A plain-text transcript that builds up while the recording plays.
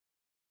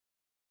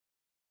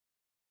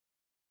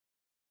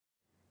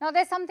Now,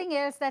 there's something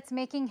else that's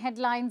making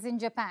headlines in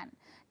Japan.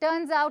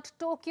 Turns out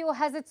Tokyo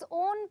has its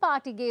own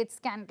Partygate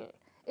scandal.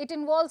 It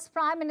involves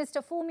Prime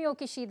Minister Fumio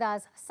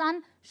Kishida's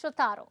son,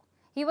 Shotaro.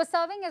 He was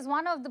serving as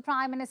one of the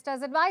Prime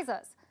Minister's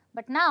advisors.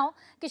 But now,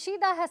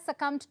 Kishida has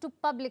succumbed to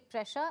public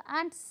pressure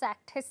and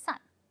sacked his son.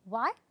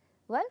 Why?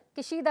 Well,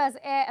 Kishida's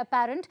heir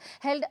apparent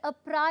held a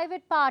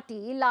private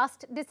party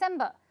last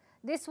December.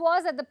 This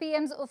was at the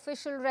PM's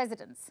official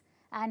residence.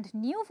 And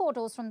new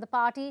photos from the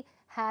party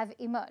have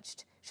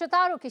emerged.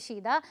 Shotaro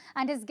Kishida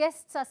and his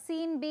guests are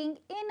seen being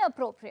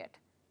inappropriate.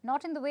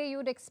 Not in the way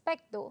you'd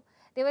expect, though.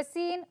 They were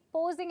seen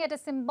posing at a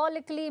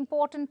symbolically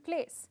important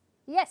place.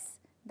 Yes,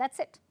 that's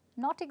it.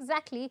 Not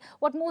exactly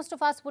what most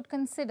of us would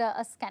consider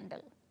a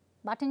scandal.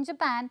 But in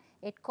Japan,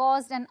 it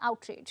caused an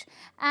outrage.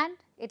 And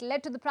it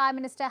led to the Prime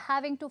Minister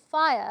having to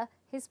fire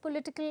his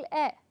political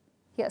heir.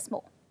 Here's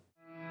more.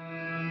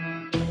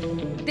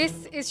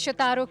 This is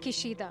Shotaro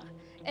Kishida,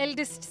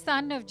 eldest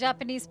son of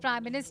Japanese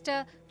Prime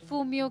Minister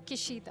Fumio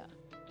Kishida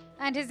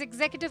and his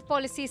executive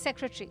policy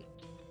secretary.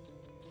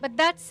 But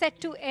that's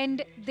set to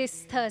end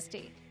this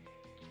Thursday.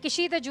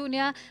 Kishida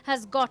Jr.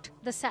 has got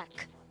the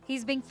sack.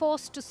 He's being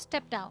forced to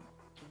step down.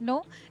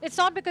 No, it's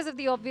not because of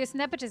the obvious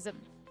nepotism,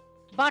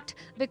 but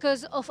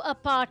because of a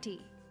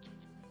party.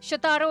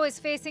 Shotaro is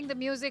facing the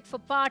music for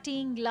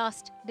partying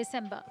last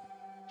December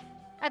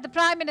at the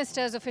Prime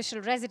Minister's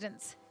official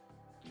residence.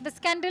 The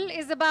scandal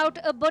is about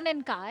a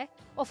Bonenkai,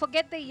 or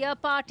Forget the Year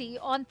party,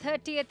 on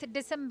 30th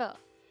December.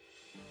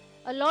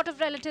 A lot of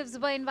relatives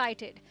were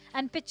invited,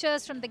 and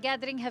pictures from the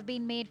gathering have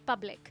been made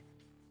public.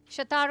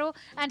 Shotaro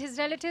and his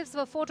relatives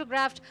were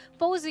photographed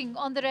posing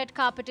on the red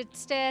carpeted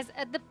stairs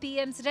at the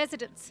PM's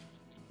residence,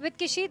 with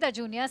Kishida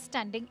Jr.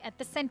 standing at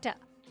the center.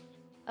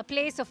 A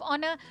place of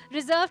honor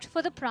reserved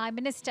for the Prime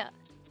Minister.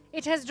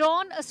 It has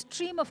drawn a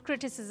stream of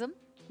criticism.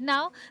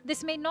 Now,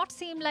 this may not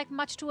seem like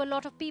much to a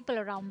lot of people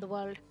around the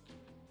world.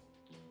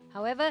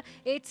 However,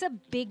 it's a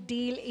big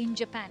deal in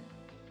Japan.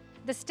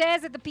 The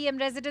stairs at the PM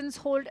residence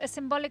hold a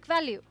symbolic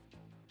value.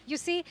 You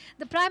see,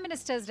 the Prime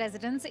Minister's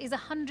residence is a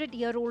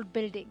 100-year-old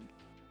building.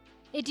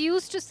 It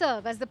used to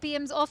serve as the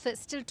PM's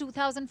office till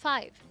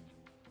 2005.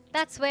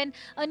 That's when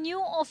a new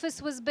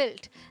office was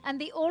built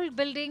and the old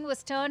building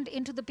was turned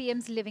into the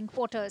PM's living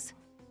quarters.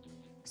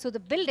 So the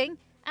building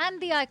and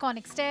the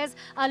iconic stairs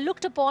are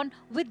looked upon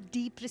with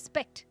deep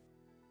respect.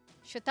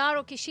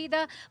 Shotaro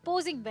Kishida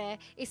posing there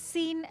is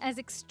seen as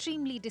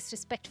extremely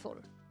disrespectful.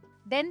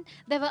 Then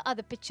there were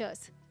other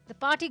pictures. The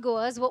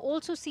partygoers were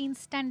also seen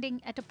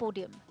standing at a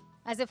podium,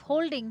 as if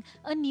holding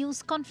a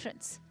news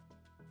conference.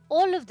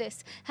 All of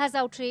this has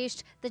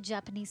outraged the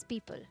Japanese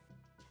people.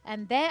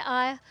 And their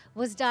ire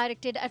was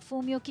directed at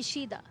Fumio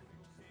Kishida.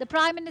 The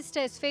Prime Minister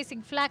is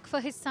facing flack for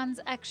his son's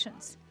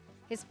actions.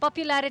 His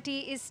popularity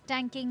is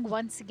tanking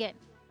once again.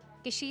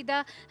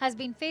 Kishida has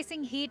been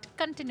facing heat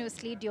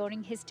continuously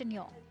during his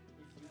tenure.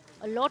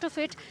 A lot of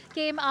it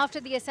came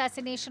after the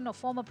assassination of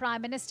former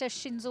Prime Minister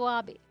Shinzo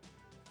Abe.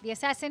 The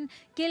assassin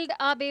killed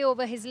Abe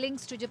over his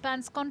links to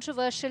Japan's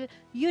controversial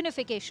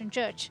Unification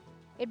Church.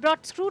 It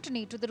brought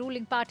scrutiny to the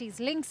ruling party's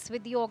links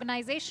with the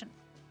organization.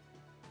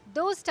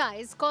 Those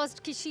ties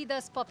caused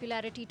Kishida's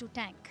popularity to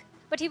tank,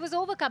 but he was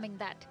overcoming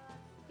that.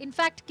 In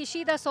fact,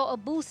 Kishida saw a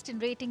boost in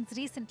ratings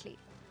recently.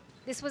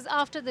 This was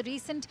after the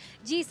recent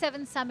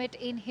G7 summit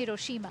in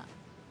Hiroshima.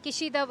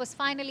 Kishida was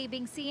finally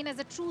being seen as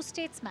a true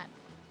statesman.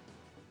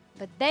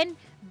 But then,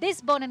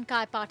 this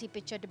Bonenkai party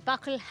picture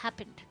debacle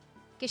happened.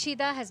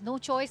 Kishida has no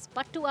choice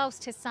but to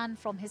oust his son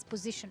from his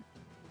position.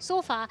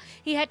 So far,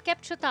 he had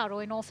kept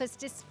Shotaro in office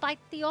despite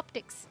the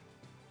optics.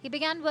 He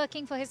began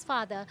working for his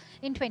father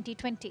in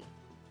 2020.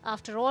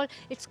 After all,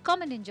 it's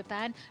common in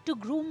Japan to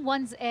groom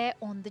one's heir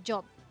on the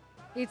job.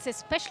 It's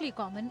especially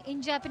common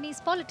in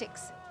Japanese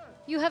politics.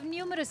 You have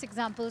numerous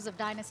examples of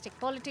dynastic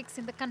politics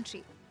in the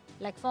country,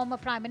 like former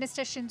Prime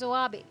Minister Shinzo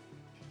Abe.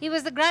 He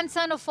was the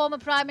grandson of former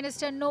Prime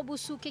Minister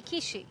Nobusuke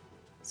Kishi,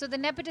 so the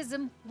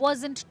nepotism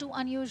wasn't too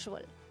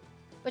unusual.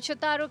 But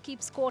Shotaro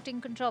keeps courting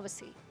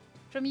controversy,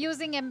 from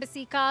using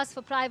embassy cars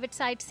for private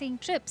sightseeing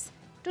trips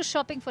to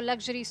shopping for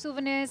luxury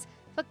souvenirs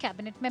for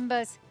cabinet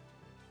members.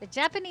 The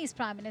Japanese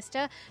Prime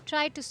Minister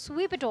tried to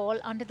sweep it all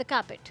under the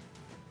carpet.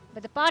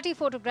 But the party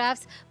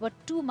photographs were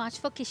too much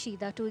for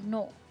Kishida to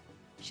ignore.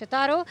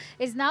 Shotaro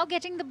is now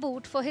getting the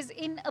boot for his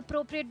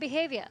inappropriate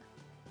behavior.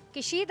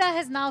 Kishida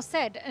has now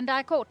said, and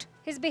I quote,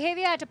 "His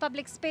behavior at a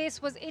public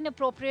space was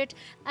inappropriate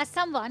as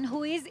someone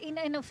who is in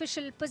an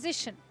official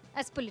position.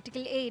 As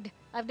political aide,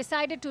 I've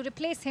decided to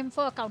replace him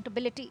for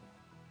accountability."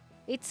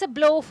 It's a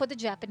blow for the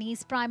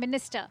Japanese Prime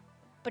Minister,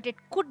 but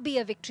it could be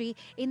a victory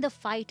in the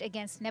fight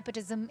against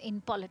nepotism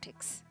in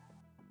politics.